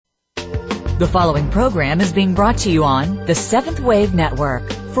The following program is being brought to you on the Seventh Wave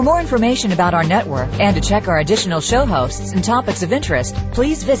Network. For more information about our network and to check our additional show hosts and topics of interest,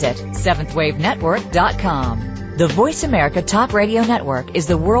 please visit seventhwavenetwork.com. The Voice America Talk Radio Network is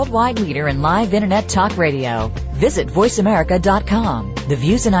the worldwide leader in live Internet talk radio. Visit voiceamerica.com. The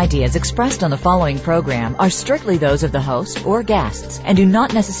views and ideas expressed on the following program are strictly those of the host or guests and do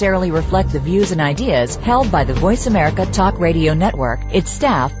not necessarily reflect the views and ideas held by the Voice America Talk Radio Network, its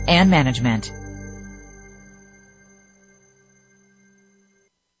staff, and management.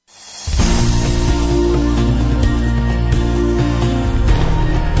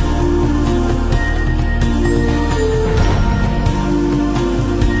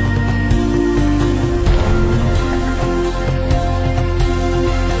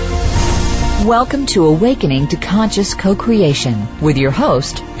 Welcome to Awakening to Conscious Co-Creation with your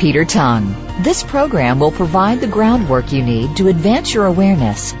host, Peter Tongue. This program will provide the groundwork you need to advance your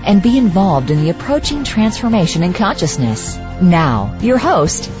awareness and be involved in the approaching transformation in consciousness. Now, your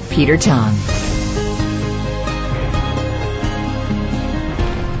host, Peter Tongue.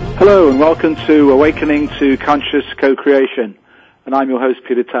 Hello and welcome to Awakening to Conscious Co-Creation. And I'm your host,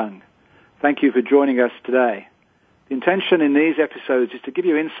 Peter Tongue. Thank you for joining us today. The intention in these episodes is to give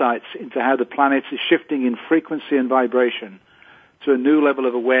you insights into how the planet is shifting in frequency and vibration to a new level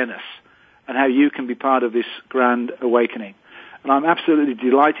of awareness and how you can be part of this grand awakening. And I'm absolutely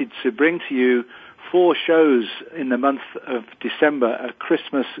delighted to bring to you 4 shows in the month of December, a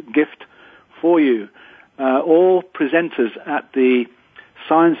Christmas gift for you, all presenters at the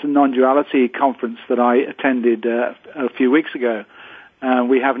Science and Non-Duality Conference that I attended a few weeks ago.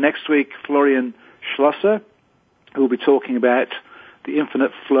 We have next week Florian Schlosser, who will be talking about the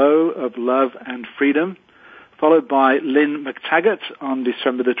infinite flow of love and freedom, followed by Lynn McTaggart on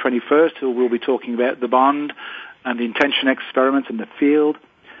December the 21st, who will be talking about the bond and the intention experiment in the field,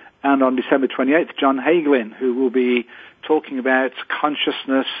 and on December 28th, John Hagelin, who will be talking about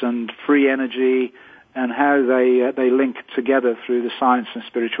consciousness and free energy and how they link together through the science and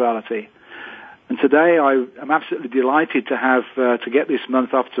spirituality. And today I am absolutely delighted to have, to get this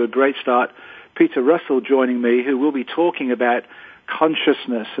month off to a great start, Peter Russell joining me, who will be talking about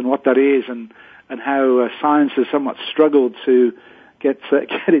consciousness and what that is and how science has somewhat struggled to get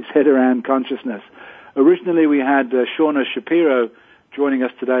its head around consciousness. Originally we had Shauna Shapiro joining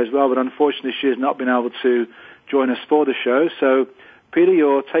us today as well, but unfortunately she has not been able to join us for the show. So, Peter,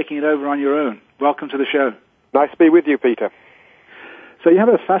 you're taking it over on your own. Welcome to the show. Nice to be with you, Peter. So you have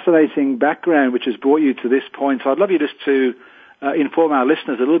a fascinating background which has brought you to this point. So I'd love you just to inform our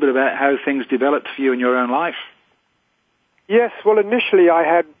listeners a little bit about how things developed for you in your own life. Yes, well, initially I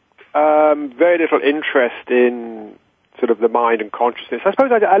had very little interest in sort of the mind and consciousness. I suppose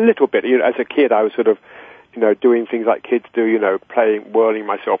a little bit. As a kid, I was sort of, doing things like kids do, playing, whirling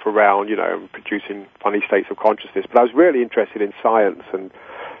myself around, and producing funny states of consciousness. But I was really interested in science and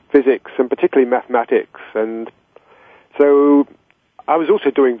physics and particularly mathematics. And so I was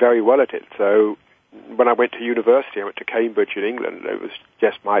also doing very well at it. So when I went to university, I went to Cambridge in England. It was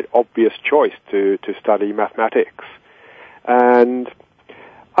just my obvious choice to study mathematics. And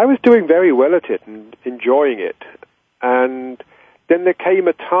I was doing very well at it and enjoying it. And then there came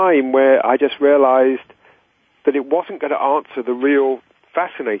a time where I just realized that it wasn't going to answer the real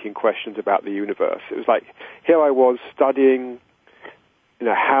fascinating questions about the universe. It was like, here I was studying,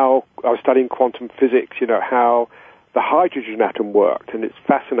 how I was studying quantum physics, how the hydrogen atom worked, and it's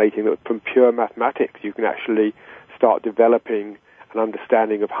fascinating that from pure mathematics you can actually start developing an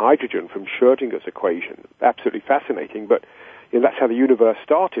understanding of hydrogen from Schrödinger's equation. Absolutely fascinating, but that's how the universe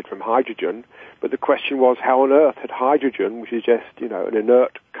started, from hydrogen. But the question was, how on earth had hydrogen, which is just an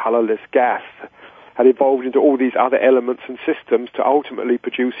inert, colorless gas, had evolved into all these other elements and systems to ultimately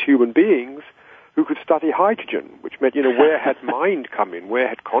produce human beings who could study hydrogen, which meant, where had mind come in, where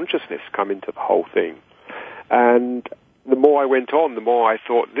had consciousness come into the whole thing? And the more I went on, the more I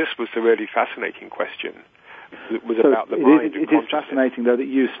thought this was the really fascinating question. It was about the mind. It is fascinating, though, that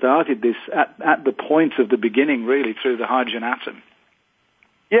you started this at the point of the beginning, really, through the hydrogen atom.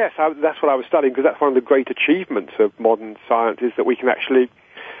 Yes, that's what I was studying, because that's one of the great achievements of modern science, is that we can actually,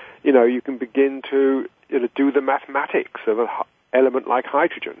 you can begin to do the mathematics of an element like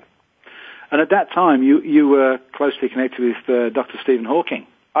hydrogen. And at that time, you were closely connected with Dr. Stephen Hawking.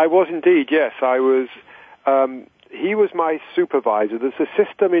 I was indeed, yes. I was. He was my supervisor. There's a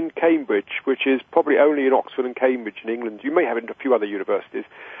system in Cambridge, which is probably only in Oxford and Cambridge in England. You may have it in a few other universities,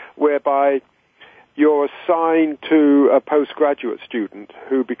 whereby you're assigned to a postgraduate student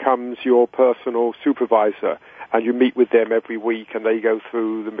who becomes your personal supervisor. and you meet with them every week, and they go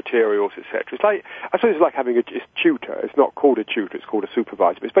through the materials, etc. It's like, I suppose it's like having a tutor. It's not called a tutor; it's called a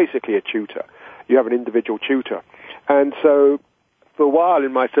supervisor. But it's basically a tutor. You have an individual tutor, and so for a while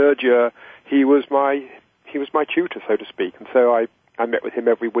in my third year, he was my tutor, so to speak. And so I met with him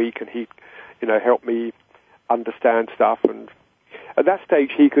every week, and he, helped me understand stuff. And at that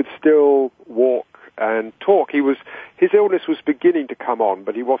stage, he could still walk and talk. His illness was beginning to come on,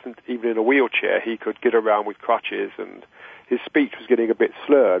 but he wasn't even in a wheelchair. He could get around with crutches, and his speech was getting a bit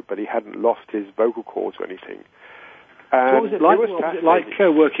slurred, but he hadn't lost his vocal cords or anything. And what was it like? What was it like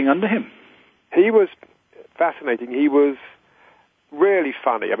working under him? He was fascinating. He was really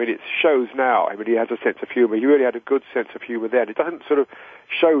funny. I mean, it shows now. I mean, he has a sense of humor. He really had a good sense of humor then. It doesn't sort of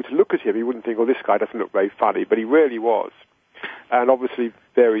show to look at him. You wouldn't think, oh, this guy doesn't look very funny, but he really was. And obviously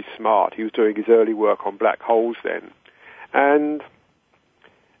very smart. He was doing his early work on black holes then. And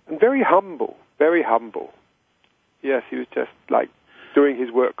very humble, very humble. Yes, he was just like doing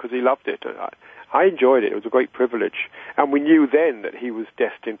his work because he loved it. And I enjoyed it. It was a great privilege. And we knew then that he was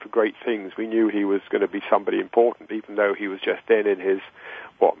destined for great things. We knew he was going to be somebody important, even though he was just then in his,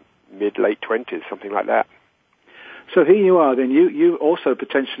 mid-late 20s, something like that. So here you are then. You also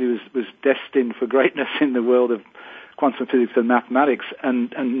potentially was destined for greatness in the world of quantum physics and mathematics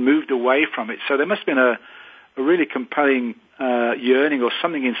and moved away from it. So there must have been a really compelling yearning or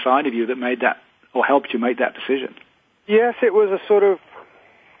something inside of you that made that, or helped you make that decision. Yes, it was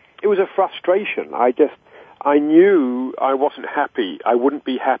it was a frustration. I knew I wasn't happy. I wouldn't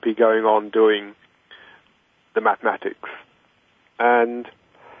be happy going on doing the mathematics. And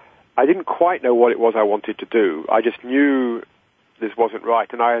I didn't quite know what it was I wanted to do. I just knew this wasn't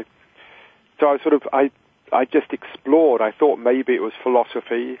right. And I just explored. I thought maybe it was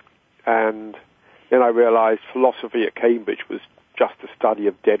philosophy. And then I realized philosophy at Cambridge was just the study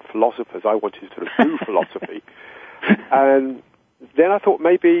of dead philosophers. I wanted to do philosophy. And then I thought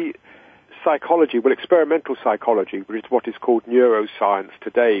maybe psychology, experimental psychology, which is what is called neuroscience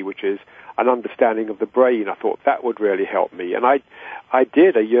today, which is an understanding of the brain. I thought that would really help me. And I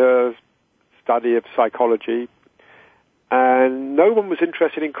did a year's study of psychology, and no one was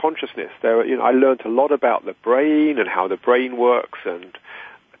interested in consciousness. I learned a lot about the brain and how the brain works, and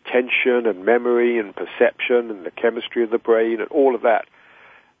attention and memory and perception and the chemistry of the brain and all of that.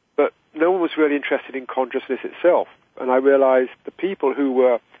 But no one was really interested in consciousness itself. And I realized the people who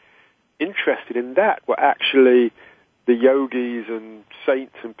were interested in that were actually the yogis and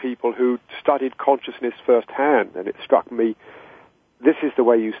saints and people who studied consciousness firsthand. And it struck me, this is the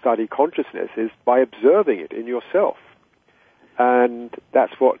way you study consciousness, is by observing it in yourself. And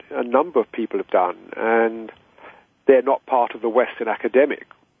that's what a number of people have done. And they're not part of the Western academic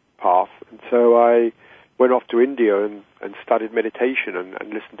path. And so I went off to India and studied meditation and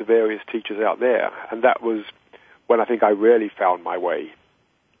listened to various teachers out there. And that was when I think I really found my way.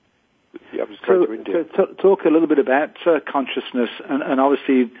 I was going to India. Talk a little bit about consciousness and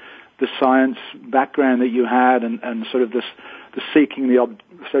obviously the science background that you had and sort of the seeking the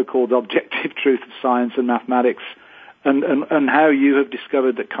so-called objective truth of science and mathematics and how you have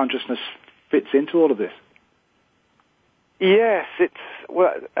discovered that consciousness fits into all of this. Yes,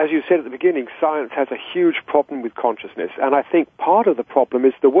 as you said at the beginning, science has a huge problem with consciousness, and I think part of the problem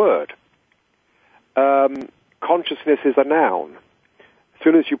is the word. Consciousness is a noun. As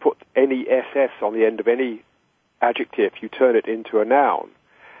soon as you put any SS on the end of any adjective, you turn it into a noun.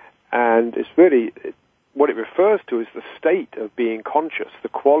 And it's really, what it refers to is the state of being conscious, the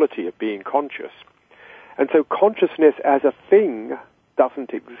quality of being conscious. And so consciousness as a thing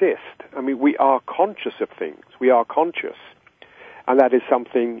doesn't exist. I mean, we are conscious of things. We are conscious. And that is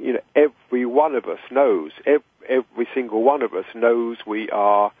something, every one of us knows. Every single one of us knows we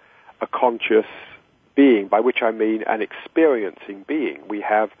are a conscious being, by which I mean an experiencing being. We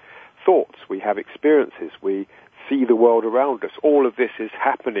have thoughts, we have experiences, we see the world around us. All of this is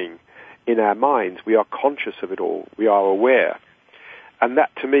happening in our minds. We are conscious of it all. We are aware. And that,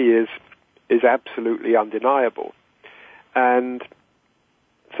 to me, is absolutely undeniable. And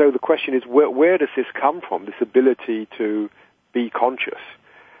so the question is, where does this come from, this ability to be conscious?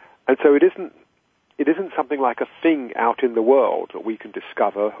 And so it isn't something like a thing out in the world that we can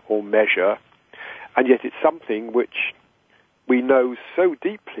discover or measure, and yet it's something which we know so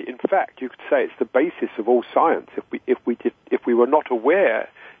deeply. In fact, you could say it's the basis of all science. If we were not aware,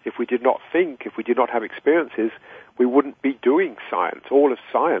 if we did not think, if we did not have experiences, we wouldn't be doing science. All of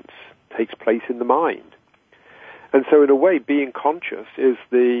science takes place in the mind. And so in a way, being conscious is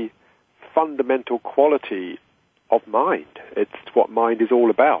the fundamental quality of mind. It's what mind is all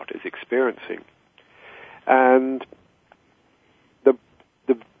about, is experiencing. And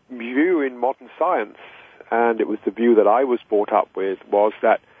the view in modern science and it was the view that I was brought up with, was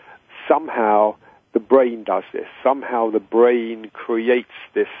that somehow the brain does this. Somehow the brain creates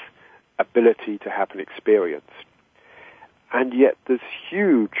this ability to have an experience. And yet there's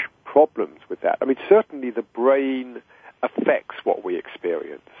huge problems with that. I mean, certainly the brain affects what we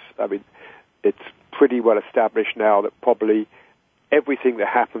experience. I mean, it's pretty well established now that probably everything that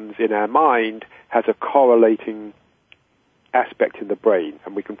happens in our mind has a correlating aspect in the brain,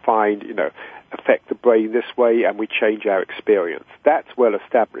 and we can find, affect the brain this way, and we change our experience. That's well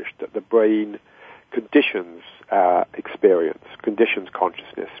established, that the brain conditions our experience, conditions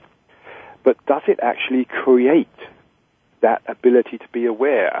consciousness. But does it actually create that ability to be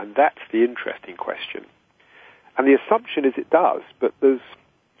aware? And that's the interesting question. And the assumption is it does, but there's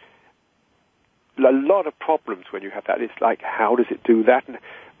a lot of problems when you have that. It's like, how does it do that? And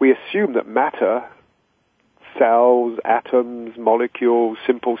we assume that matter, cells, atoms, molecules,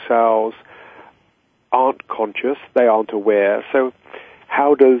 simple cells, aren't conscious, they aren't aware. So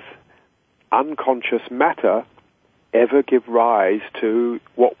how does unconscious matter ever give rise to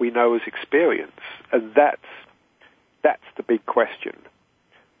what we know as experience? And that's the big question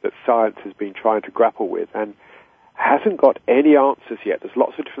that science has been trying to grapple with and hasn't got any answers yet. There's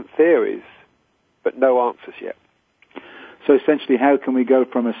lots of different theories, but no answers yet. So essentially, how can we go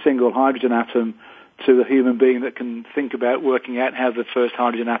from a single hydrogen atom to a human being that can think about working out how the first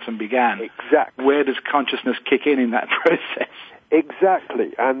hydrogen atom began? Exactly. Where does consciousness kick in that process?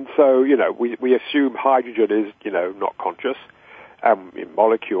 Exactly. And so, we assume hydrogen is, not conscious.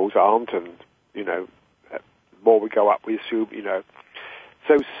 Molecules aren't, and, the more we go up, we assume,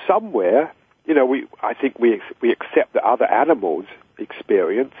 So somewhere, I think we accept that other animals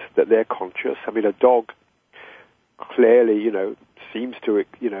experience, that they're conscious. I mean, a dog clearly, seems to,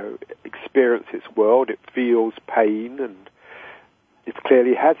 experience its world. It feels pain, and it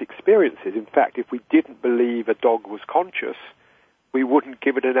clearly has experiences. In fact, if we didn't believe a dog was conscious, we wouldn't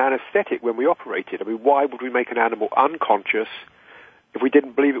give it an anesthetic when we operate it. I mean, why would we make an animal unconscious if we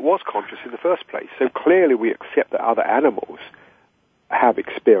didn't believe it was conscious in the first place? So clearly we accept that other animals have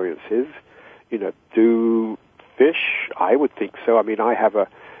experiences. Do fish? I would think so. I mean, I have a,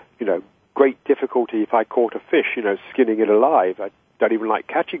 great difficulty if I caught a fish, skinning it alive. I don't even like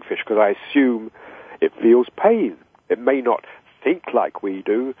catching fish because I assume it feels pain. It may not think like we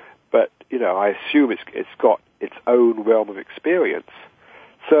do, but, I assume it's got its own realm of experience.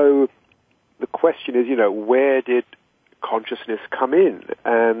 So the question is, where did consciousness come in?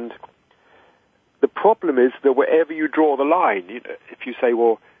 And the problem is that wherever you draw the line, if you say,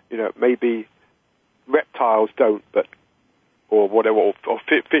 well, maybe reptiles don't, or whatever, or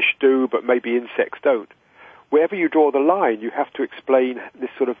fish do, but maybe insects don't. Wherever you draw the line, you have to explain this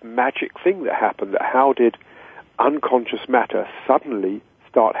sort of magic thing that happened, that how did unconscious matter suddenly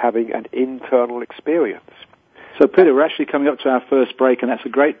start having an internal experience? So, Peter, we're actually coming up to our first break, and that's a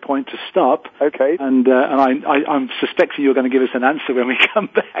great point to stop. Okay. And I'm suspecting you're going to give us an answer when we come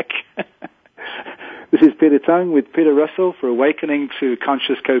back. This is Peter Tung with Peter Russell for Awakening to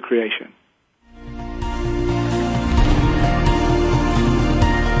Conscious Co-Creation.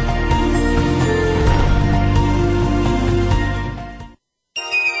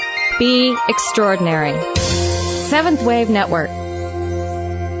 Be extraordinary. Seventh Wave Network.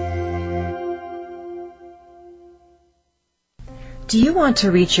 Do you want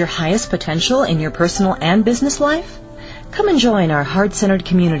to reach your highest potential in your personal and business life? Come and join our heart-centered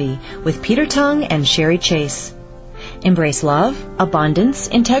community with Peter Tung and Sherry Chase. Embrace love, abundance,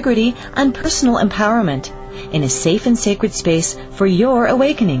 integrity, and personal empowerment in a safe and sacred space for your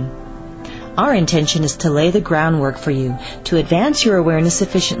awakening. Our intention is to lay the groundwork for you to advance your awareness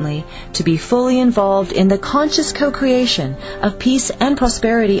efficiently, to be fully involved in the conscious co-creation of peace and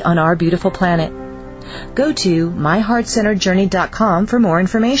prosperity on our beautiful planet. Go to myheartcenteredjourney.com for more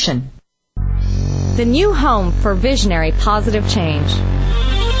information. The new home for visionary positive change.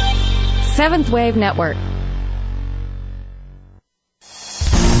 Seventh Wave Network.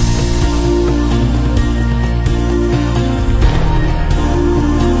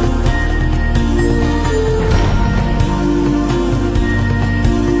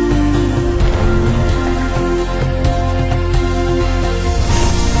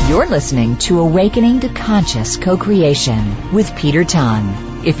 You're listening to Awakening to Conscious Co-Creation with Peter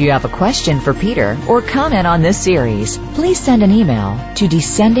Tung. If you have a question for Peter or comment on this series, please send an email to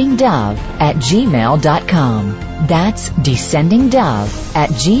descendingdove@gmail.com. That's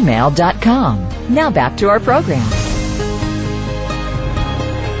descendingdove@gmail.com. Now back to our program.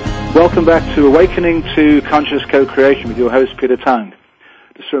 Welcome back to Awakening to Conscious Co-Creation with your host, Peter Tung.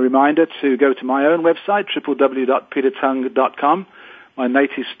 Just a reminder to go to my own website, www.petertung.com. My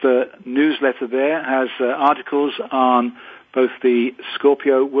latest newsletter there has articles on both the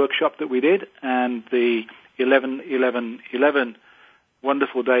Scorpio workshop that we did and the 11-11-11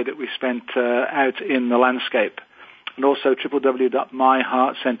 wonderful day that we spent out in the landscape. And also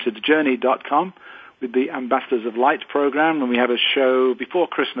www.myheartcenteredjourney.com with the Ambassadors of Light program. And we have a show before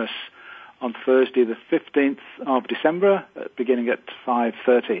Christmas on Thursday, the 15th of December, beginning at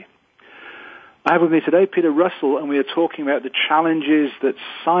 5:30. I have with me today Peter Russell, and we are talking about the challenges that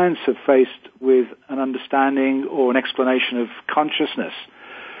science have faced with an understanding or an explanation of consciousness.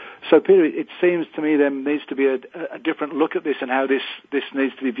 So, Peter, it seems to me there needs to be a different look at this and how this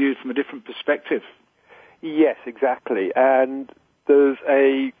needs to be viewed from a different perspective. Yes, exactly. And there's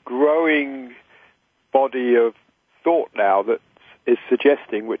a growing body of thought now that is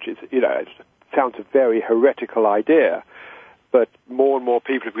suggesting, which is, it sounds a very heretical idea, but more and more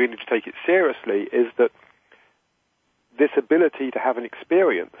people are beginning to take it seriously, is that this ability to have an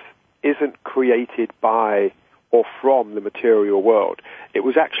experience isn't created by or from the material world. It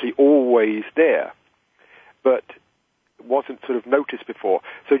was actually always there, but wasn't sort of noticed before.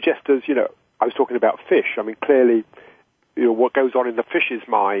 So just as, I was talking about fish, I mean, clearly, what goes on in the fish's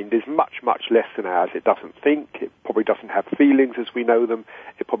mind is much, much less than ours. It doesn't think, it probably doesn't have feelings as we know them,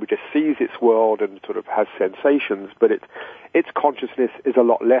 it probably just sees its world and sort of has sensations, but its consciousness is a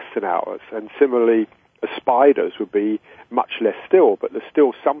lot less than ours. And similarly, a spider's would be much less still, but there's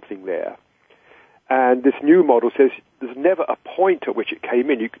still something there. And this new model says there's never a point at which it came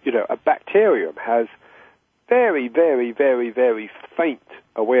in. A bacterium has very, very, very, very faint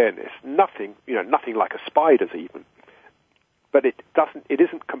awareness. Nothing like a spider's even. But it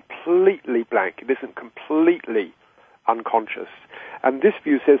isn't completely blank. It isn't completely unconscious. And this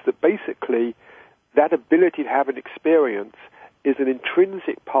view says that basically that ability to have an experience is an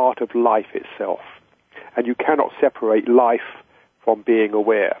intrinsic part of life itself. And you cannot separate life from being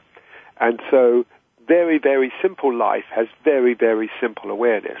aware. And so very, very simple life has very, very simple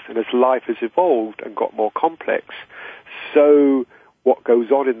awareness. And as life has evolved and got more complex, so what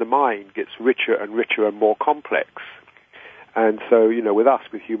goes on in the mind gets richer and richer and more complex. And so, with us,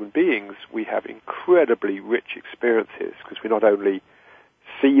 with human beings, we have incredibly rich experiences because we not only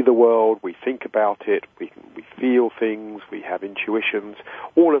see the world, we think about it, we feel things, we have intuitions,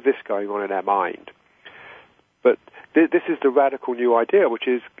 all of this going on in our mind. But this is the radical new idea, which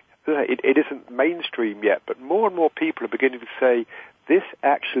is, it isn't mainstream yet, but more and more people are beginning to say this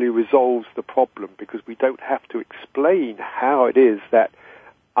actually resolves the problem because we don't have to explain how it is that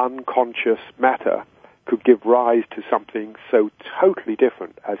unconscious matter could give rise to something so totally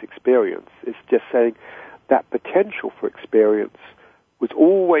different as experience. It's just saying that potential for experience was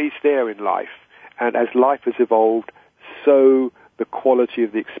always there in life, and as life has evolved, so the quality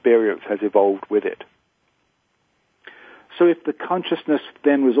of the experience has evolved with it. So if the consciousness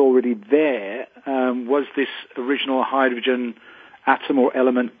then was already there, was this original hydrogen atom or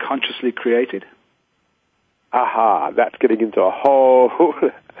element consciously created? Aha, that's getting into a whole...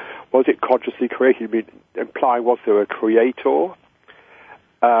 Was it consciously created? I mean, implying was there a creator?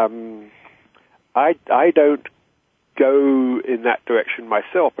 I don't go in that direction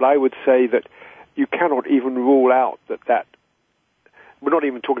myself, but I would say that you cannot even rule out that we're not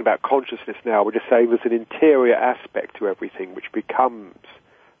even talking about consciousness now, we're just saying there's an interior aspect to everything which becomes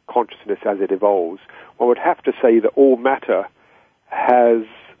consciousness as it evolves. One would have to say that all matter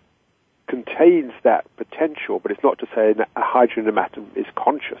contains that potential, but it's not to say that a hydrogen atom is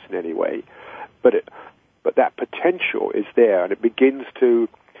conscious in any way, but that potential is there, and it begins to,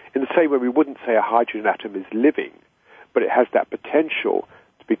 in the same way we wouldn't say a hydrogen atom is living, but it has that potential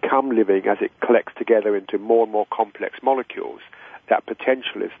to become living as it collects together into more and more complex molecules. That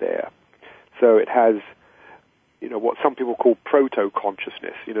potential is there. So it has, what some people call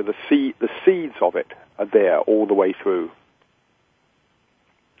proto-consciousness. The seeds of it are there all the way through.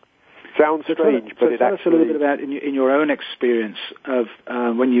 Sounds strange, but it tell actually... us a little bit about, in your own experience of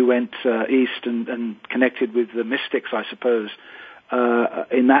when you went east and connected with the mystics, I suppose,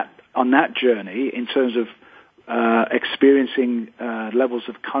 on that journey, in terms of experiencing levels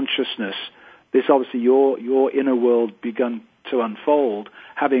of consciousness. This obviously your inner world begun to unfold,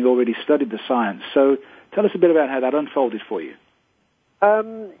 having already studied the science. So tell us a bit about how that unfolded for you.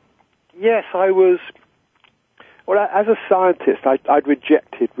 Yes, I was... Well, as a scientist, I'd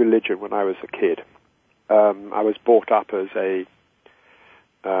rejected religion when I was a kid. I was brought up as a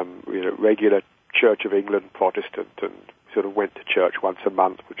regular Church of England Protestant and sort of went to church once a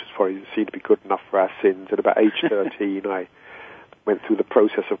month, which was probably seemed to be good enough for our sins. At about age 13, I went through the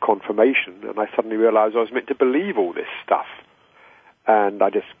process of confirmation, and I suddenly realized I was meant to believe all this stuff. And I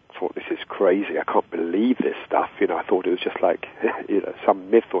just thought, this is crazy. I can't believe this stuff. I thought it was just like, some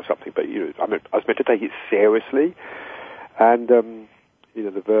myth or something. But, I was meant to take it seriously. And,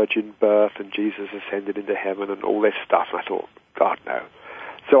 the virgin birth and Jesus ascended into heaven and all this stuff. And I thought, God, no.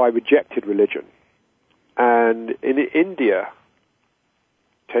 So I rejected religion. And in India,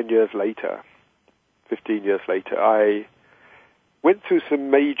 10 years later, 15 years later, I went through some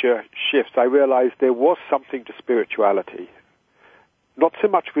major shifts. I realized there was something to spirituality. Not so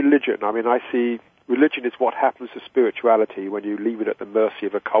much religion. I see religion is what happens to spirituality when you leave it at the mercy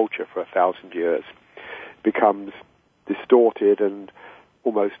of a culture for 1,000 years. It becomes distorted and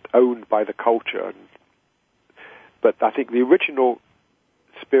almost owned by the culture. But I think the original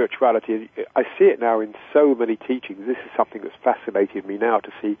spirituality, I see it now in so many teachings. This is something that's fascinated me now,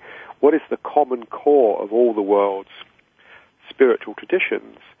 to see what is the common core of all the world's spiritual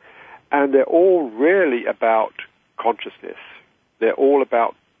traditions. And they're all really about consciousness. They're all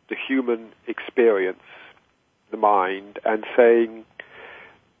about the human experience, the mind, and saying,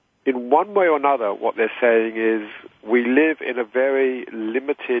 in one way or another, what they're saying is we live in a very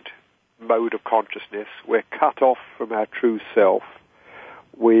limited mode of consciousness. We're cut off from our true self.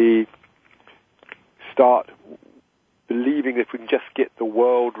 We start believing if we can just get the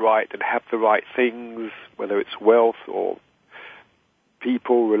world right and have the right things, whether it's wealth or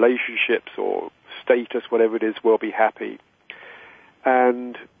people, relationships or status, whatever it is, we'll be happy.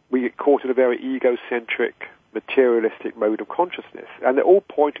 And we get caught in a very egocentric, materialistic mode of consciousness. And they're all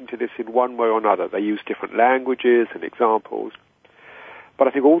pointing to this in one way or another. They use different languages and examples. But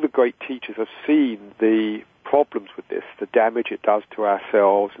I think all the great teachers have seen the problems with this, the damage it does to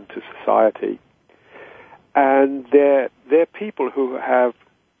ourselves and to society. And they're people who have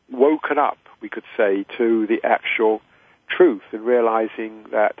woken up, we could say, to the actual truth and realizing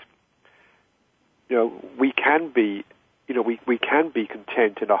that, we can be, we can be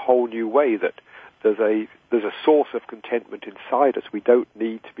content in a whole new way, that there's a source of contentment inside us. We don't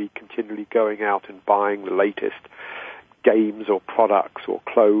need to be continually going out and buying the latest games or products or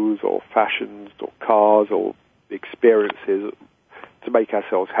clothes or fashions or cars or experiences to make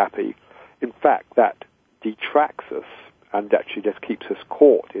ourselves happy. In fact, that detracts us and actually just keeps us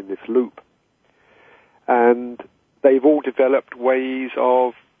caught in this loop. And they've all developed ways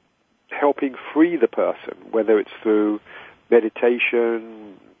of helping free the person, whether it's through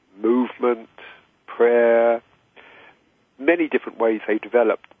meditation, movement, prayer, many different ways they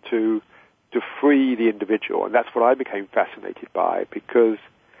developed to free the individual. And that's what I became fascinated by, because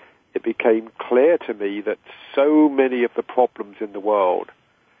it became clear to me that so many of the problems in the world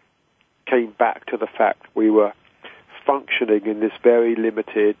came back to the fact we were functioning in this very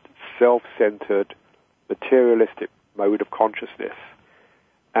limited, self-centered, materialistic mode of consciousness.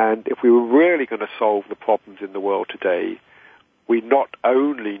 And if we were really going to solve the problems in the world today, we not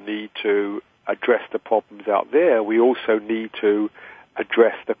only need to address the problems out there, we also need to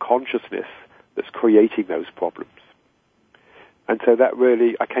address the consciousness that's creating those problems. And so that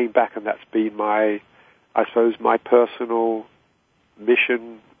really, I came back, and that's been my personal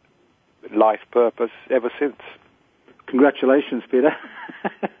mission, life purpose ever since. Congratulations, Peter.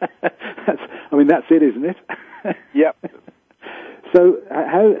 That's it, isn't it? Yep. So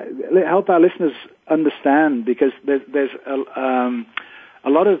help our listeners understand, because there's a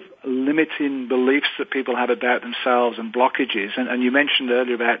lot of limiting beliefs that people have about themselves and blockages. And you mentioned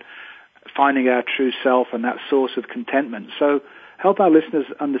earlier about finding our true self and that source of contentment. So help our listeners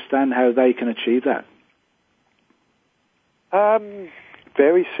understand how they can achieve that.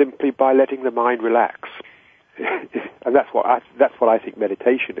 Very simply by letting the mind relax. And that's what I think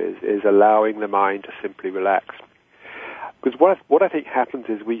meditation is allowing the mind to simply relax. Because what I think happens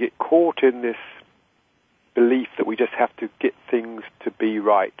is we get caught in this belief that we just have to get things to be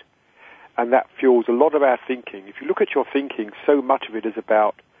right. And that fuels a lot of our thinking. If you look at your thinking, so much of it is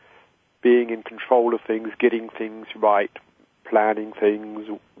about being in control of things, getting things right, planning things,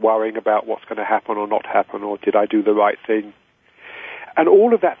 worrying about what's going to happen or not happen, or did I do the right thing? And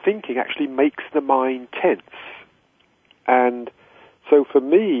all of that thinking actually makes the mind tense. And so for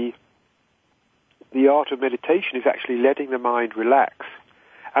me, the art of meditation is actually letting the mind relax.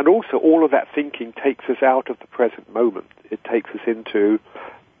 And also all of that thinking takes us out of the present moment. It takes us into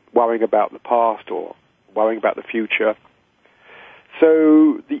worrying about the past or worrying about the future.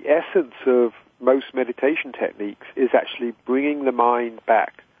 So the essence of most meditation techniques is actually bringing the mind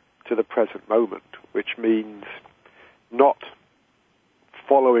back to the present moment, which means not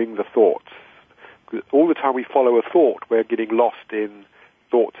following the thoughts. All the time we follow a thought, we're getting lost in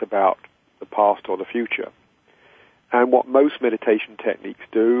thoughts about the past or the future. And what most meditation techniques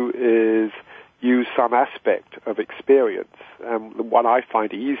do is use some aspect of experience. The one I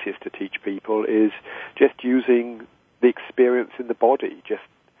find easiest to teach people is just using the experience in the body, just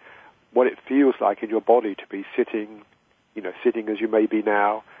what it feels like in your body to be sitting as you may be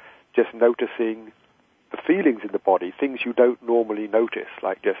now, just noticing the feelings in the body, things you don't normally notice,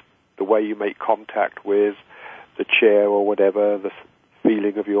 like just the way you make contact with the chair or whatever, the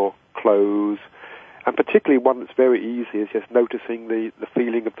feeling of your clothes. And particularly one that's very easy is just noticing the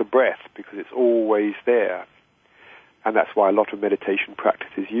feeling of the breath, because it's always there. And that's why a lot of meditation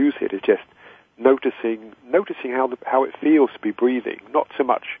practices use it, is just noticing how it feels to be breathing, not so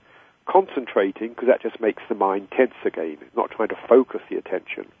much concentrating, because that just makes the mind tense again. It's not trying to focus the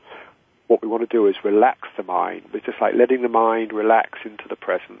attention. What we want to do is relax the mind. It's just like letting the mind relax into the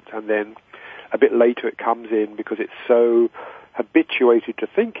present, and then a bit later it comes in, because it's so habituated to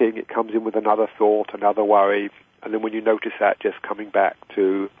thinking, it comes in with another thought, another worry, and then when you notice that, just coming back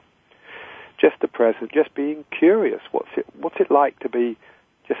to just the present, just being curious. What's it like to be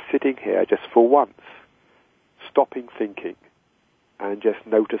just sitting here, just for once, stopping thinking, and just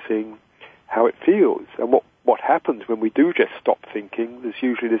noticing how it feels. And what happens when we do just stop thinking, there's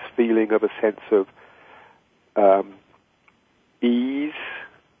usually this feeling of a sense of ease,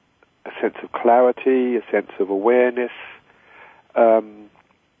 a sense of clarity, a sense of awareness,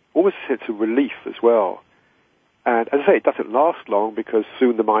 almost a sense of relief as well. And as I say, it doesn't last long, because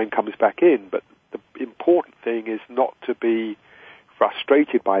soon the mind comes back in, but the important thing is not to be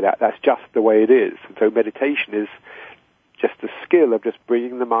frustrated by that. That's just the way it is. And so meditation is just the skill of just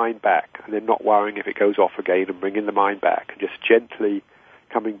bringing the mind back, and then not worrying if it goes off again, and bringing the mind back, and just gently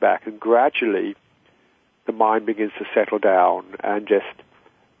coming back, and gradually the mind begins to settle down and just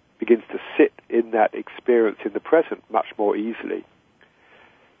begins to sit in that experience in the present much more easily.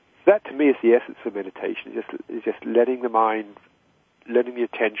 That, to me, is the essence of meditation, is just letting the mind, letting the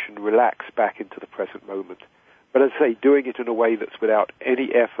attention relax back into the present moment. But as I say, doing it in a way that's without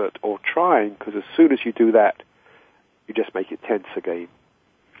any effort or trying, because as soon as you do that, you just make it tense again.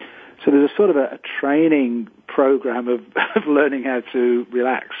 So there's a sort of a training program of learning how to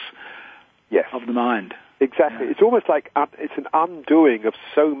relax. Yes. Of the mind. Exactly. Yeah. It's almost like it's an undoing of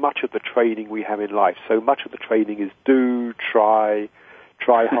so much of the training we have in life. So much of the training is do, try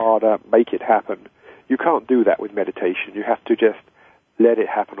harder, make it happen. You can't do that with meditation. You have to just let it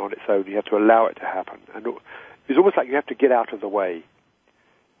happen on its own. You have to allow it to happen. And it's almost like you have to get out of the way.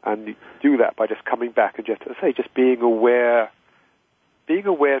 And you do that by just coming back and just, as I say, just being aware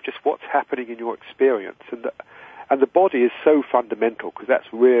of just what's happening in your experience. And the body is so fundamental, because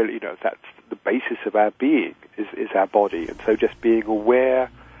that's really, that's the basis of our being, is our body. And so just being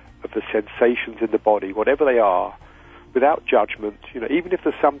aware of the sensations in the body, whatever they are, without judgment, even if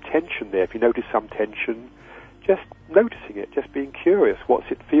there's some tension there, if you notice some tension, just noticing it, just being curious, what's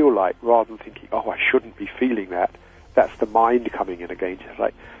it feel like, rather than thinking, oh, I shouldn't be feeling that. That's the mind coming in again. Just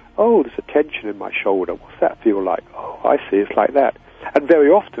like, oh, there's a tension in my shoulder. What's that feel like? Oh, I see, it's like that. And very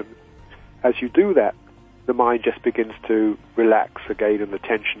often, as you do that, the mind just begins to relax again, and the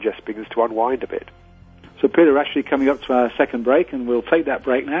tension just begins to unwind a bit. So, Peter, we're actually coming up to our second break, and we'll take that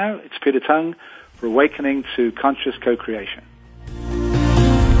break now. It's Peter Tung for Awakening to Conscious Co-Creation.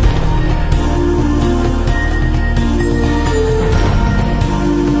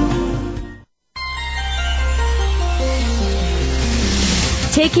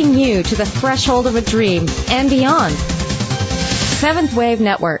 Taking you to the threshold of a dream and beyond. Seventh Wave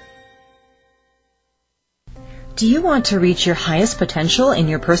Network. Do you want to reach your highest potential in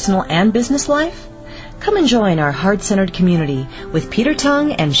your personal and business life? Come and join our heart-centered community with Peter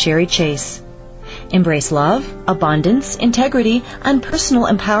Tung and Sherry Chase. Embrace love, abundance, integrity, and personal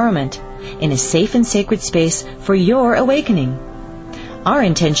empowerment in a safe and sacred space for your awakening. Our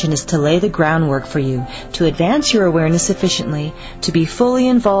intention is to lay the groundwork for you to advance your awareness sufficiently to be fully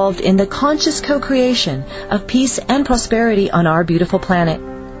involved in the conscious co-creation of peace and prosperity on our beautiful planet.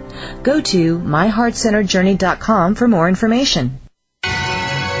 Go to myheartcenteredjourney.com for more information.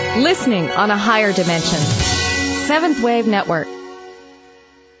 Listening on a higher dimension. Seventh Wave Network.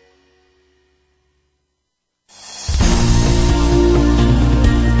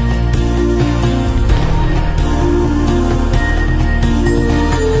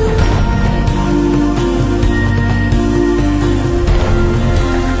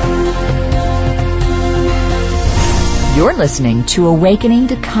 You're listening to Awakening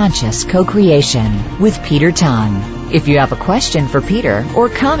to Conscious Co-Creation with Peter Tung. If you have a question for Peter or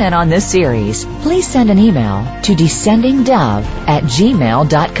comment on this series, please send an email to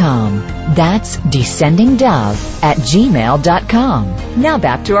descendingdove@gmail.com. That's descendingdove@gmail.com. Now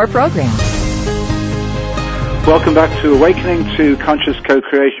back to our program. Welcome back to Awakening to Conscious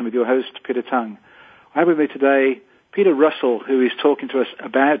Co-Creation with your host, Peter Tung. I have with me today Peter Russell, who is talking to us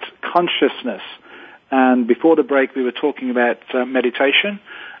about consciousness. And before the break, we were talking about meditation.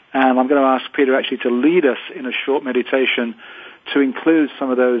 And I'm going to ask Peter actually to lead us in a short meditation to include some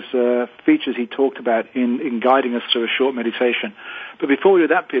of those features he talked about in guiding us through a short meditation. But before we do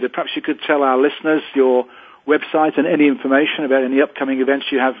that, Peter, perhaps you could tell our listeners your website and any information about any upcoming events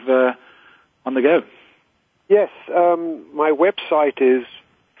you have on the go. Yes, my website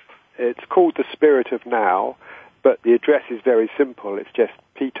it's called The Spirit of Now, but the address is very simple. It's just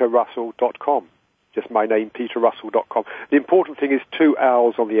peterrussell.com. Just my name, peterrussell.com. The important thing is 2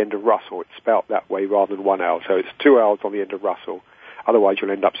 L's on the end of Russell. It's spelt that way rather than 1 L. So it's 2 L's on the end of Russell. Otherwise,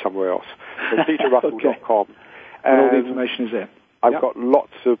 you'll end up somewhere else. So peterrussell.com. Okay. And all the information is there. I've got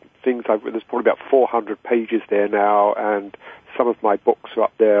lots of things. There's probably about 400 pages there now, and some of my books are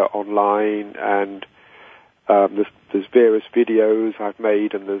up there online, and there's various videos I've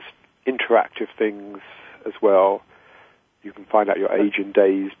made, and there's interactive things as well. You can find out your age in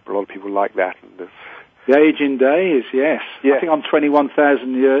days. A lot of people like that. And the age in days, yes. I think I'm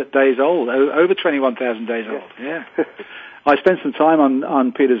 21,000 days old, over 21,000 days old, yeah. I spent some time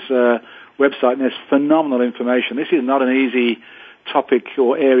on Peter's website, and there's phenomenal information. This is not an easy topic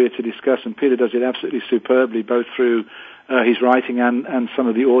or area to discuss, and Peter does it absolutely superbly, both through his writing and some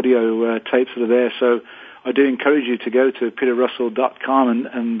of the audio tapes that are there. So I do encourage you to go to peterrussell.com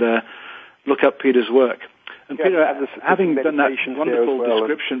and look up Peter's work. And Peter, having done that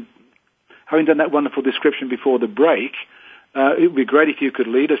wonderful description before the break, it would be great if you could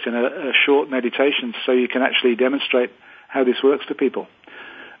lead us in a short meditation so you can actually demonstrate how this works to people.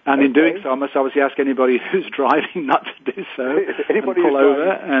 And in doing so, I must obviously ask anybody who's driving not to do so. And pull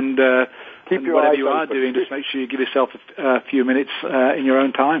over and keep your whatever eyes you are open. doing, just make sure you give yourself a few minutes in your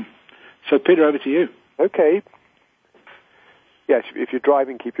own time. So, Peter, over to you. Okay. Yes, if you're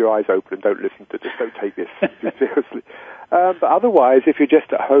driving, keep your eyes open and don't listen to this. Don't take this too seriously. But otherwise, if you're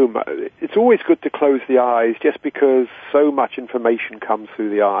just at home, it's always good to close the eyes, just because so much information comes through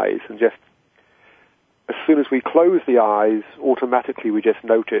the eyes, and just as soon as we close the eyes, automatically we just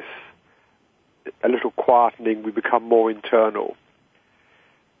notice a little quietening. We become more internal.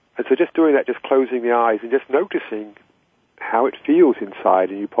 And so just doing that, just closing the eyes and just noticing how it feels inside,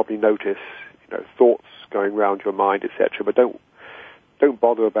 and you probably notice, thoughts going around your mind, etc. But don't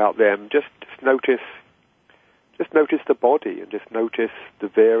bother about them. Just notice the body, and just notice the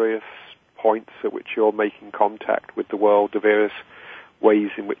various points at which you're making contact with the world, the various ways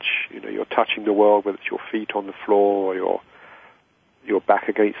in which you're touching the world, whether it's your feet on the floor or your back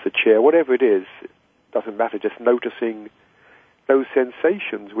against the chair, whatever it is, it doesn't matter. Just noticing those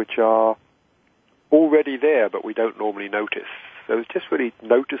sensations which are already there, but we don't normally notice. So it's just really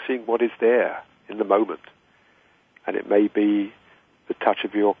noticing what is there in the moment. And it may be the touch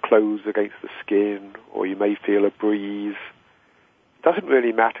of your clothes against the skin, or you may feel a breeze. It doesn't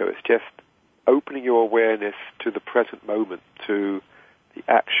really matter. It's just opening your awareness to the present moment, to the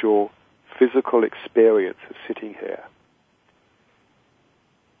actual physical experience of sitting here.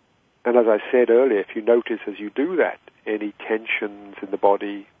 And as I said earlier, if you notice as you do that any tensions in the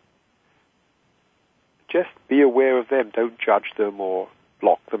body, just be aware of them. Don't judge them or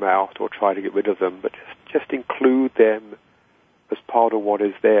block them out or try to get rid of them, but just include them as part of what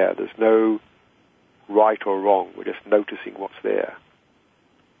is there. There's no right or wrong. We're just noticing what's there.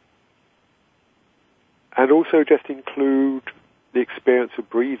 And also just include the experience of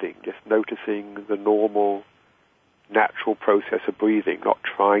breathing, just noticing the normal, natural process of breathing, not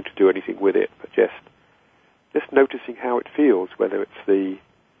trying to do anything with it, but just noticing how it feels, whether it's the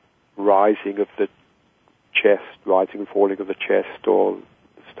rising of the chest, rising and falling of the chest, or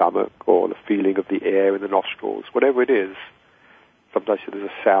the stomach, or the feeling of the air in the nostrils, whatever it is. Sometimes there's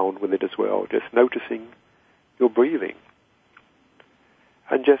a sound with it as well. Just noticing your breathing,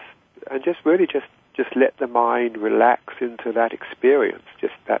 and just really let the mind relax into that experience.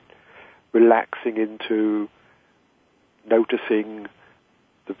 Just that relaxing into noticing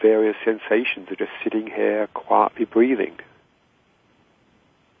the various sensations of just sitting here quietly breathing,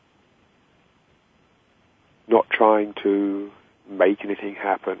 not trying to make anything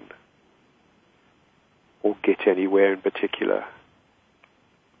happen or get anywhere in particular.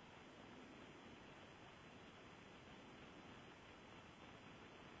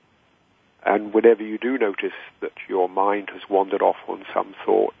 And whenever you do notice that your mind has wandered off on some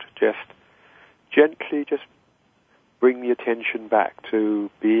thought, just gently bring the attention back to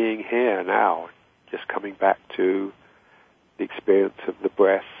being here now, just coming back to the experience of the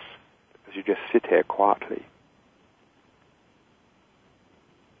breath as you just sit here quietly.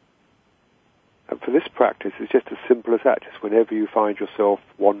 And for this practice is just as simple as that. Just whenever you find yourself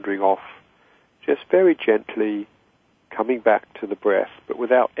wandering off, just very gently coming back to the breath, but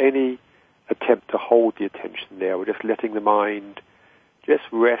without any attempt to hold the attention there. We're just letting the mind just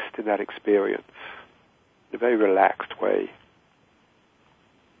rest in that experience in a very relaxed way.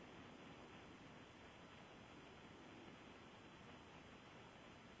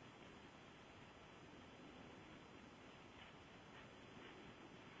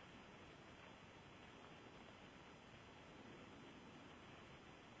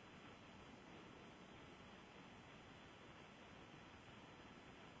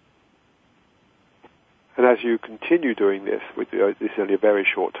 And as you continue doing this, this is only a very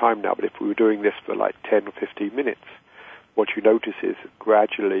short time now, but if we were doing this for like 10 or 15 minutes, what you notice is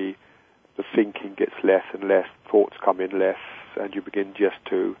gradually the thinking gets less and less, thoughts come in less, and you begin just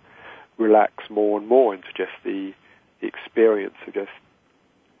to relax more and more into just the experience of just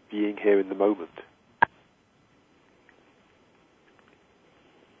being here in the moment.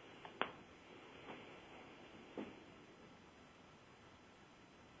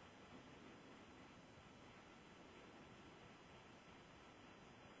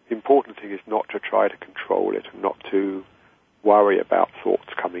 The important thing is not to try to control it and not to worry about thoughts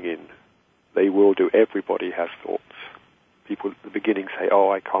coming in. They will do. Everybody has thoughts. People at the beginning say,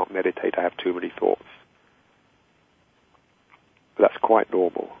 I can't meditate, I have too many thoughts. But that's quite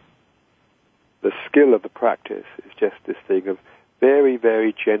normal. The skill of the practice is just this thing of very,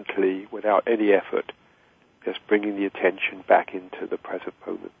 very gently, without any effort, just bringing the attention back into the present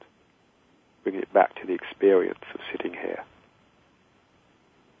moment. Bringing it back to the experience of sitting here.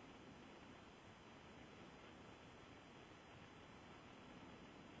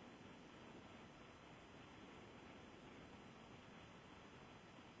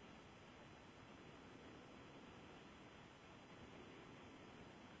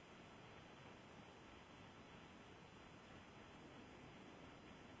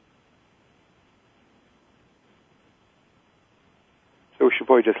 So we should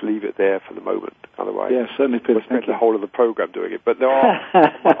probably just leave it there for the moment. Otherwise, certainly, Peter. We'll spend the whole of the program doing it. But there are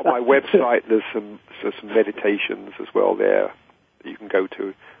on my website. There's some meditations as well there that you can go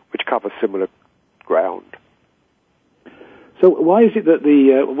to, which cover similar ground. So why is it that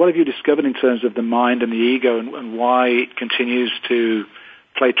what have you discovered in terms of the mind and the ego, and why it continues to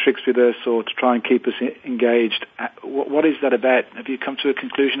play tricks with us or to try and keep us engaged? What is that about? Have you come to a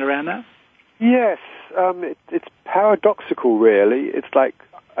conclusion around that? Yes, it's paradoxical, really. It's like,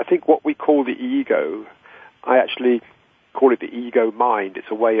 I think what we call the ego, I actually call it the ego mind.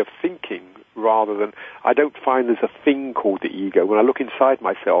 It's a way of thinking rather than, I don't find there's a thing called the ego. When I look inside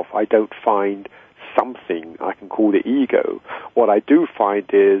myself, I don't find something I can call the ego. What I do find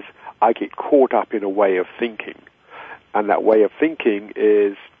is I get caught up in a way of thinking. And that way of thinking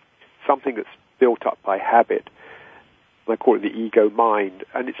is something that's built up by habit. I call it the ego mind.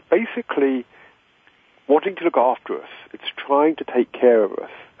 And it's basically wanting to look after us. It's trying to take care of us.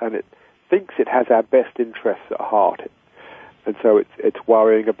 And it thinks it has our best interests at heart. And so it's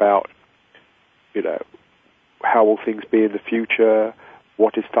worrying about, how will things be in the future?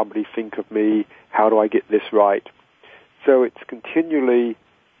 What does somebody think of me? How do I get this right? So it's continually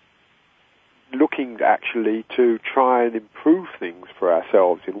looking actually to try and improve things for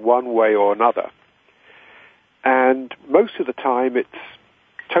ourselves in one way or another. And most of the time it's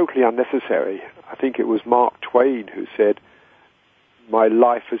totally unnecessary. I think it was Mark Twain who said, my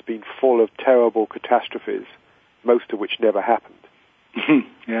life has been full of terrible catastrophes, most of which never happened.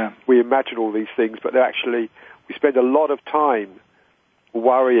 Yeah. We imagine all these things, but we spend a lot of time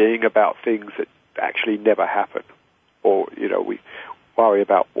worrying about things that actually never happen. Or, we worry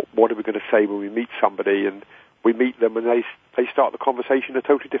about what are we going to say when we meet somebody, and we meet them and they start the conversation in a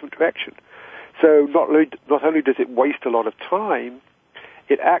totally different direction. So not only does it waste a lot of time,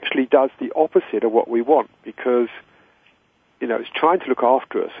 it actually does the opposite of what we want, because, it's trying to look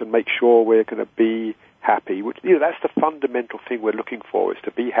after us and make sure we're going to be happy. Which, that's the fundamental thing we're looking for, is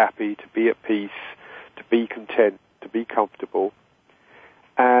to be happy, to be at peace, to be content, to be comfortable.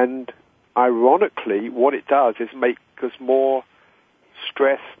 And ironically, what it does is make us more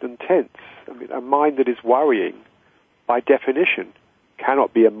stressed and tense. I mean, a mind that is worrying, by definition,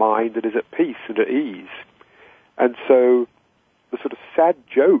 cannot be a mind that is at peace and at ease. And so the sort of sad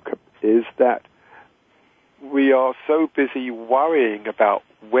joke is that we are so busy worrying about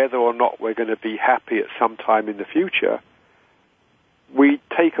whether or not we're going to be happy at some time in the future, we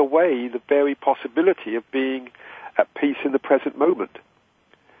take away the very possibility of being at peace in the present moment.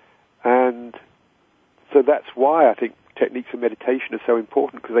 And so that's why I think techniques of meditation are so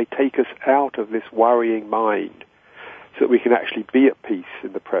important, because they take us out of this worrying mind so that we can actually be at peace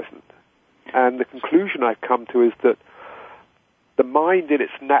in the present. And the conclusion I've come to is that the mind in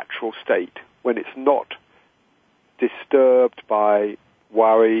its natural state, when it's not disturbed by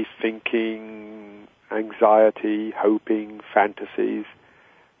worry, thinking, anxiety, hoping, fantasies,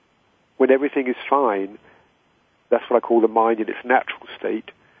 when everything is fine, that's what I call the mind in its natural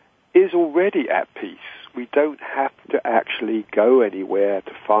state, is already at peace. We don't have to actually go anywhere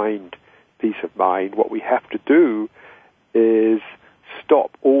to find peace of mind. What we have to do is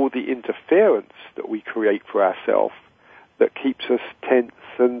stop all the interference that we create for ourselves that keeps us tense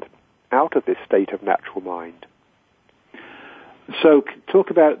and out of this state of natural mind. So talk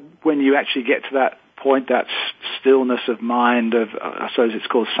about when you actually get to that point, that stillness of mind of, I suppose it's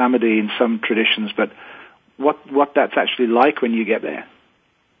called samadhi in some traditions, but what that's actually like when you get there?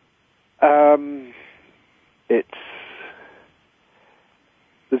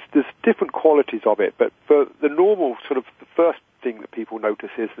 There's different qualities of it, but for the normal sort of the first thing that people notice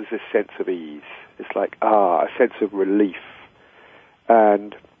is there's this sense of ease. It's like, a sense of relief.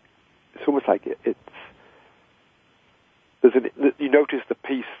 And it's almost like you notice the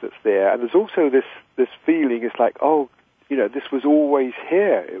peace that's there, and there's also this feeling, it's like, this was always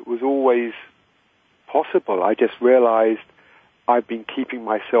here. It was always possible. I just realized I've been keeping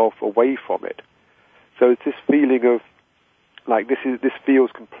myself away from it. So it's this feeling of, like, this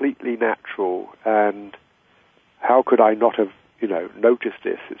feels completely natural, and how could I not have, noticed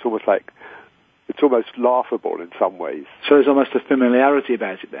this? It's almost laughable in some ways. So there's almost a familiarity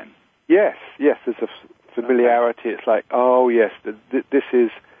about it then? Yes, there's a familiarity. It's like, oh yes, this is,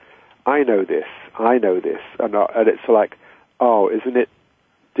 I know this, and it's like, oh, isn't it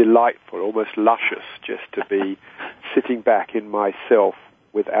delightful, almost luscious, just to be sitting back in myself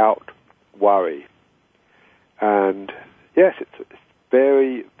without worry. And yes, it's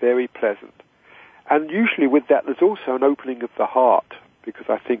very, very pleasant. And usually with that, there's also an opening of the heart, because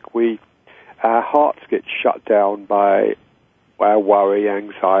I think our hearts get shut down by our worry,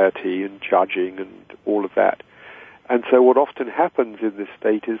 anxiety, and judging, and all of that. And so what often happens in this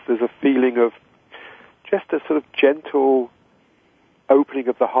state is there's a feeling of just a sort of gentle opening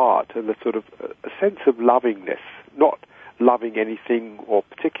of the heart, and a sort of a sense of lovingness, not loving anything or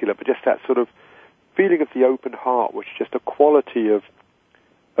particular, but just that sort of feeling of the open heart, which is just a quality of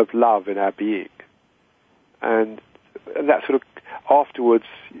love in our being. And that sort of afterwards,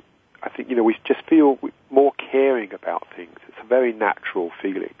 I think, we just feel more caring about things. It's a very natural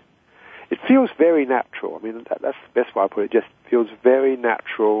feeling. It feels very natural. I mean, that's the best way I put it. It just feels very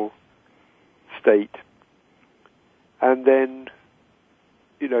natural state. And then,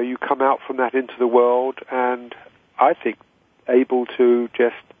 you come out from that into the world, and I think able to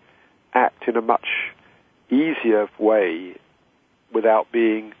just act in a much easier way without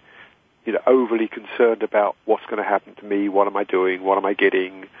being, overly concerned about what's going to happen to me, what am I doing, what am I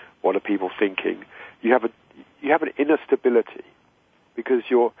getting, what are people thinking. You have an inner stability, because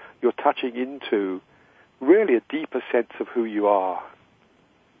you're touching into really a deeper sense of who you are,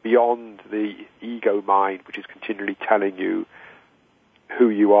 beyond the ego mind, which is continually telling you who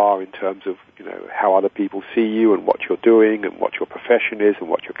you are in terms of, how other people see you and what you're doing and what your profession is and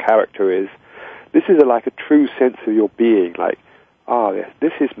what your character is. This is like a true sense of your being, like,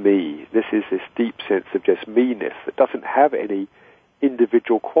 this is me. This is this deep sense of just me-ness that doesn't have any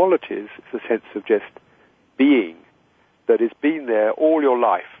individual qualities. It's a sense of just being that has been there all your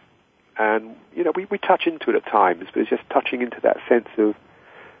life. And, we touch into it at times, but it's just touching into that sense of,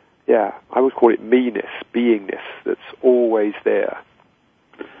 I would call it me-ness, beingness, that's always there,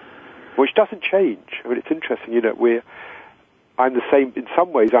 which doesn't change. I mean, it's interesting, I'm the same, in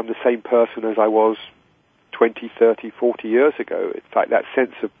some ways I'm the same person as I was 20, 30, 40 years ago. It's like that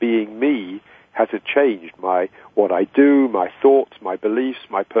sense of being me hasn't changed. What I do, my thoughts, my beliefs,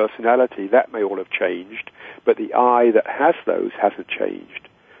 my personality, that may all have changed, but the I that has those hasn't changed.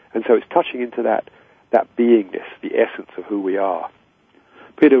 And so it's touching into that beingness, the essence of who we are.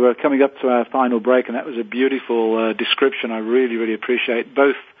 Peter, we're coming up to our final break, and that was a beautiful description. I really, really appreciate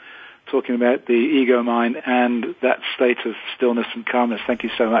both talking about the ego mind and that state of stillness and calmness. Thank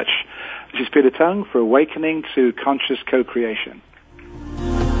you so much. This is Peter Tung for Awakening to Conscious Co-Creation.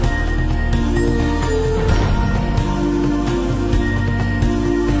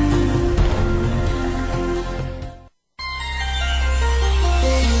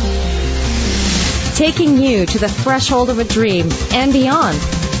 Taking you to the threshold of a dream and beyond.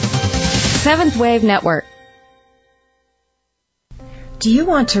 Seventh Wave Network. Do you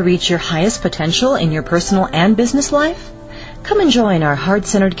want to reach your highest potential in your personal and business life? Come and join our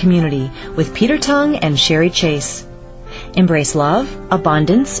heart-centered community with Peter Tung and Sherry Chase. Embrace love,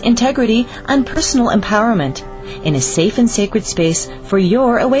 abundance, integrity, and personal empowerment in a safe and sacred space for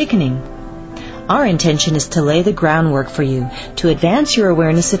your awakening. Our intention is to lay the groundwork for you to advance your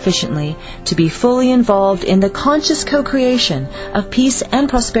awareness efficiently, to be fully involved in the conscious co-creation of peace and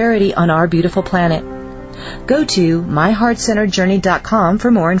prosperity on our beautiful planet. Go to myheartcenteredjourney.com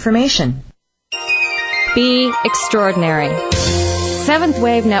for more information. Be extraordinary. Seventh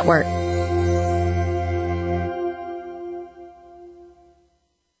Wave Network.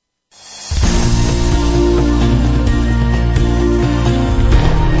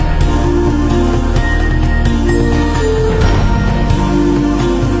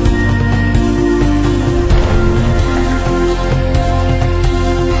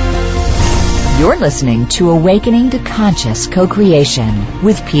 You're listening to Awakening to Conscious Co-Creation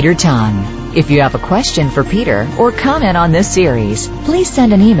with Peter Tongue. If you have a question for Peter or comment on this series, please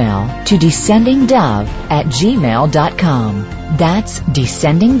send an email to descendingdove@gmail.com. That's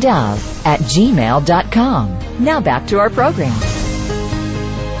descendingdove@gmail.com. Now back to our program.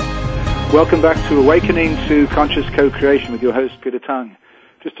 Welcome back to Awakening to Conscious Co-Creation with your host, Peter Tongue.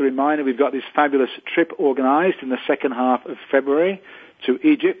 Just a reminder, we've got this fabulous trip organized in the second half of February to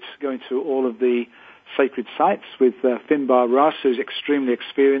Egypt, going to all of the sacred sites with Finbar Russ, who's extremely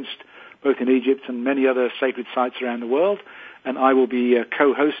experienced both in Egypt and many other sacred sites around the world, and I will be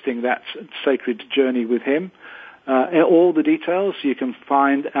co-hosting that sacred journey with him. All the details you can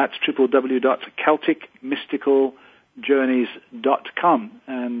find at www.celticmysticaljourneys.com,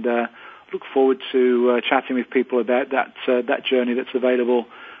 and look forward to chatting with people about that journey that's available.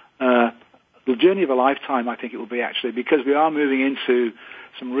 The journey of a lifetime, I think it will be, actually, because we are moving into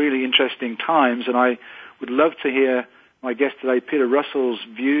some really interesting times, and I would love to hear my guest today, Peter Russell's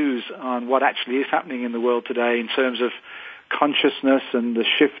views on what actually is happening in the world today in terms of consciousness and the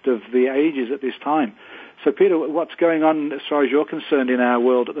shift of the ages at this time. So, Peter, what's going on as far as you're concerned in our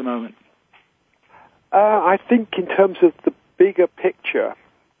world at the moment? I think in terms of the bigger picture,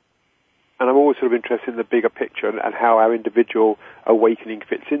 and I'm always sort of interested in the bigger picture and how our individual awakening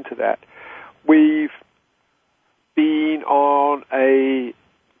fits into that. We've been on a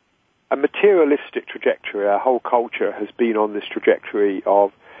materialistic trajectory. Our whole culture has been on this trajectory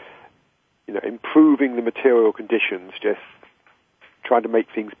of, improving the material conditions, just trying to make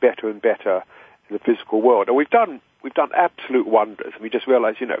things better and better in the physical world. And we've done absolute wonders. And we just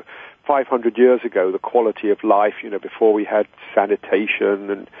realized, 500 years ago, the quality of life, before we had sanitation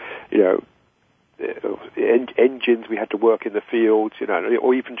and, engines, we had to work in the fields,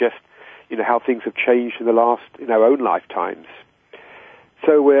 or even just how things have changed in our own lifetimes.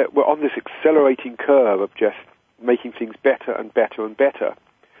 So we're on this accelerating curve of just making things better and better and better.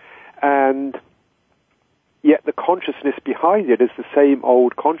 And yet the consciousness behind it is the same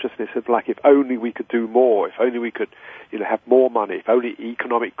old consciousness of like, if only we could do more, if only we could, have more money, if only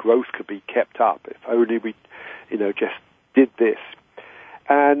economic growth could be kept up, if only we, just did this.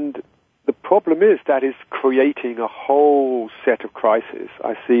 And the problem is that is creating a whole set of crises.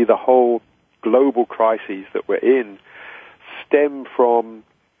 I see the whole global crises that we're in stem from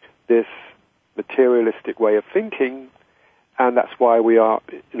this materialistic way of thinking, and that's why we are,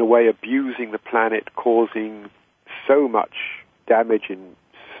 in a way, abusing the planet, causing so much damage in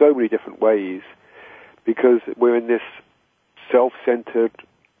so many different ways, because we're in this self-centered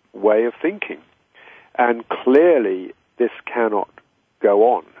way of thinking. And clearly, this cannot go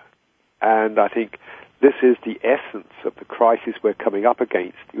on. And I think this is the essence of the crisis we're coming up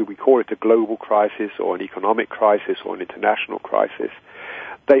against. We call it a global crisis or an economic crisis or an international crisis.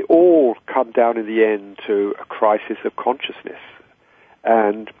 They all come down in the end to a crisis of consciousness.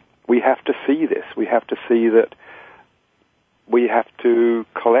 And we have to see this. We have to see that we have to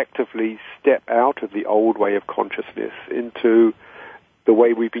collectively step out of the old way of consciousness into the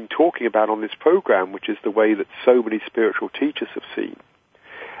way we've been talking about on this program, which is the way that so many spiritual teachers have seen.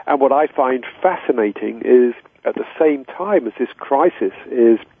 And what I find fascinating is, at the same time as this crisis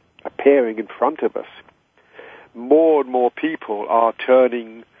is appearing in front of us, more and more people are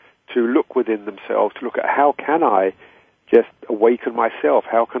turning to look within themselves, to look at how can I just awaken myself,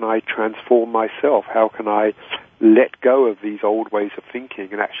 how can I transform myself, how can I let go of these old ways of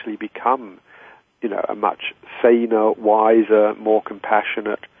thinking and actually become, a much saner, wiser, more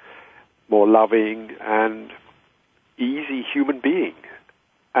compassionate, more loving and easy human being.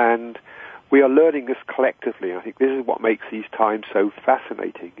 And we are learning this collectively. I think this is what makes these times so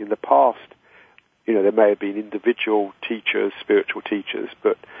fascinating. In the past, there may have been individual teachers, spiritual teachers,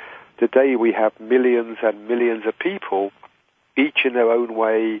 but today we have millions and millions of people, each in their own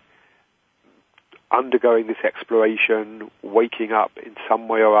way, undergoing this exploration, waking up in some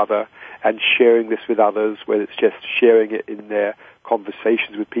way or other, and sharing this with others, whether it's just sharing it in their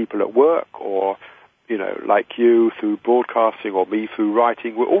conversations with people at work or, like you through broadcasting or me through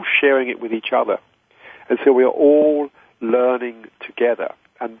writing, we're all sharing it with each other. And so we are all learning together.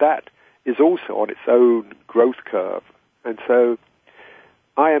 And that is also on its own growth curve. And so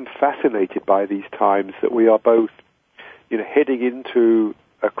I am fascinated by these times that we are both, heading into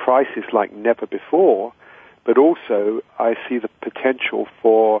a crisis like never before, but also I see the potential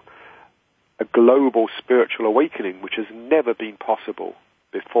for a global spiritual awakening, which has never been possible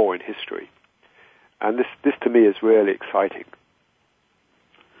before in history. And this to me is really exciting.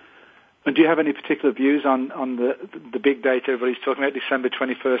 And do you have any particular views on the big date everybody's talking about, December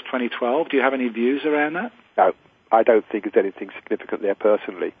 21st, 2012? Do you have any views around that? No, I don't think there's anything significant there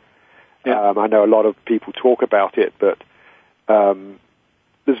personally. Yeah. I know a lot of people talk about it, but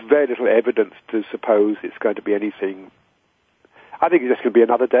there's very little evidence to suppose it's going to be anything. I think it's just going to be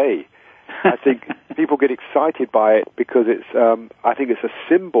another day. I think people get excited by it because I think it's a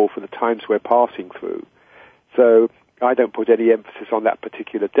symbol for the times we're passing through. So I don't put any emphasis on that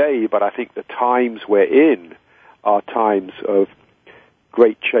particular day, but I think the times we're in are times of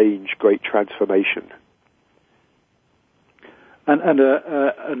great change, great transformation. And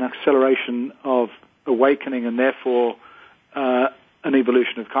an acceleration of awakening and therefore an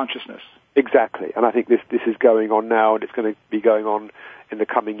evolution of consciousness. Exactly. And I think this is going on now, and it's going to be going on in the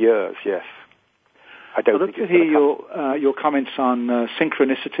coming years, yes. I'd love to hear your comments on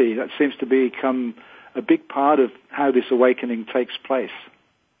synchronicity. That seems to become a big part of how this awakening takes place.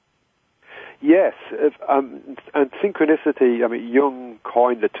 Yes, and synchronicity, Jung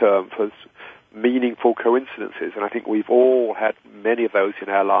coined the term for meaningful coincidences, and I think we've all had many of those in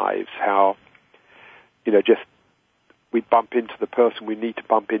our lives, how, just we bump into the person we need to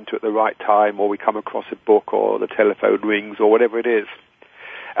bump into at the right time, or we come across a book, or the telephone rings, or whatever it is.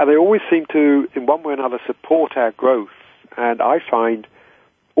 And they always seem to, in one way or another, support our growth. And I find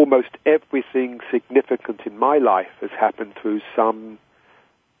almost everything significant in my life has happened through some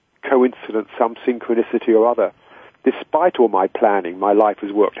coincidence, some synchronicity or other. Despite all my planning, my life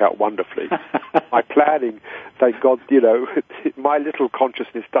has worked out wonderfully. My planning, thank God, my little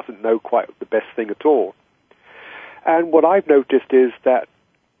consciousness doesn't know quite the best thing at all. And what I've noticed is that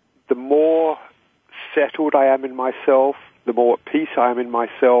the more settled I am in myself, the more at peace I am in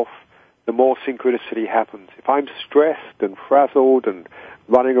myself, the more synchronicity happens. If I'm stressed and frazzled and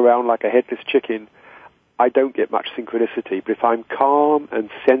running around like a headless chicken, I don't get much synchronicity. But if I'm calm and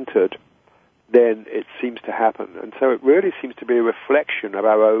centered, then it seems to happen. And so it really seems to be a reflection of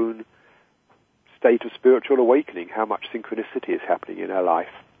our own state of spiritual awakening, how much synchronicity is happening in our life.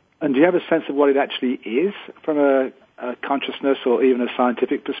 And do you have a sense of what it actually is from a consciousness or even a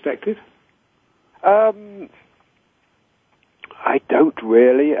scientific perspective? I don't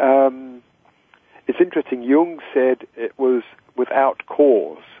really. It's interesting. Jung said it was without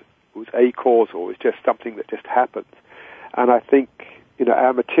cause. It was acausal. It's just something that just happens. And I think,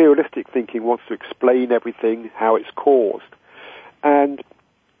 our materialistic thinking wants to explain everything, how it's caused. And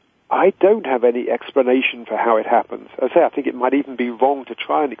I don't have any explanation for how it happens. As I say, I think it might even be wrong to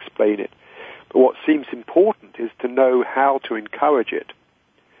try and explain it. But what seems important is to know how to encourage it.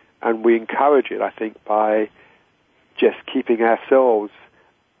 And we encourage it, I think, by just keeping ourselves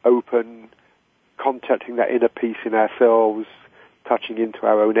open, contacting that inner peace in ourselves, touching into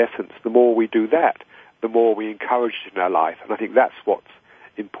our own essence. The more we do that, the more we encourage it in our life. And I think that's what's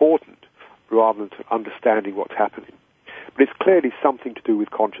important, rather than to understanding what's happening. But it's clearly something to do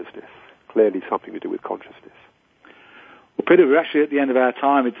with consciousness. Well, Peter, we're actually at the end of our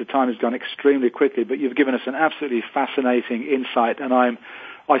time. The time has gone extremely quickly, but you've given us an absolutely fascinating insight, and I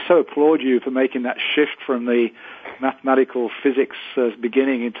so applaud you for making that shift from the mathematical physics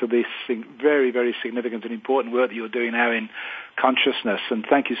beginning into this very, very significant and important work that you're doing now in consciousness. And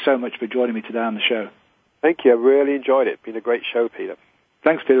thank you so much for joining me today on the show. Thank you. I really enjoyed it. It's been a great show, Peter.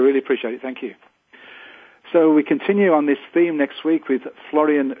 Thanks, Peter. Really appreciate it. Thank you. So we continue on this theme next week with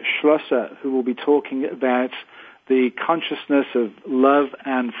Florian Schlosser, who will be talking about the consciousness of love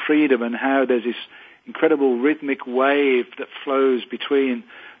and freedom and how there's this incredible rhythmic wave that flows between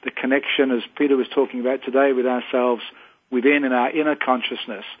the connection, as Peter was talking about today, with ourselves within and our inner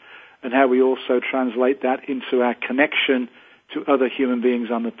consciousness, and how we also translate that into our connection to other human beings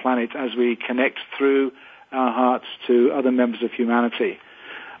on the planet as we connect through our hearts to other members of humanity.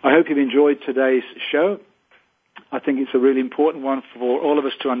 I hope you've enjoyed today's show. I think it's a really important one for all of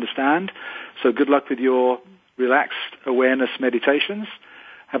us to understand. So good luck with your relaxed awareness meditations.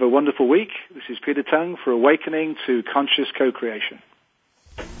 Have a wonderful week. This is Peter Tung for Awakening to Conscious Co-Creation.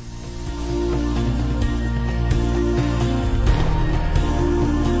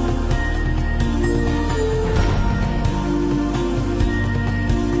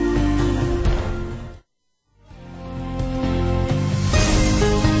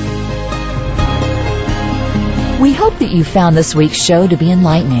 We hope that you found this week's show to be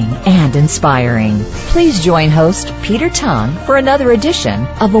enlightening and inspiring. Please join host Peter Tung for another edition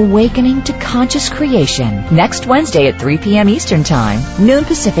of Awakening to Conscious Creation next Wednesday at 3 p.m. Eastern Time, noon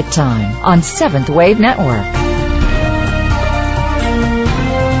Pacific Time on Seventh Wave Network.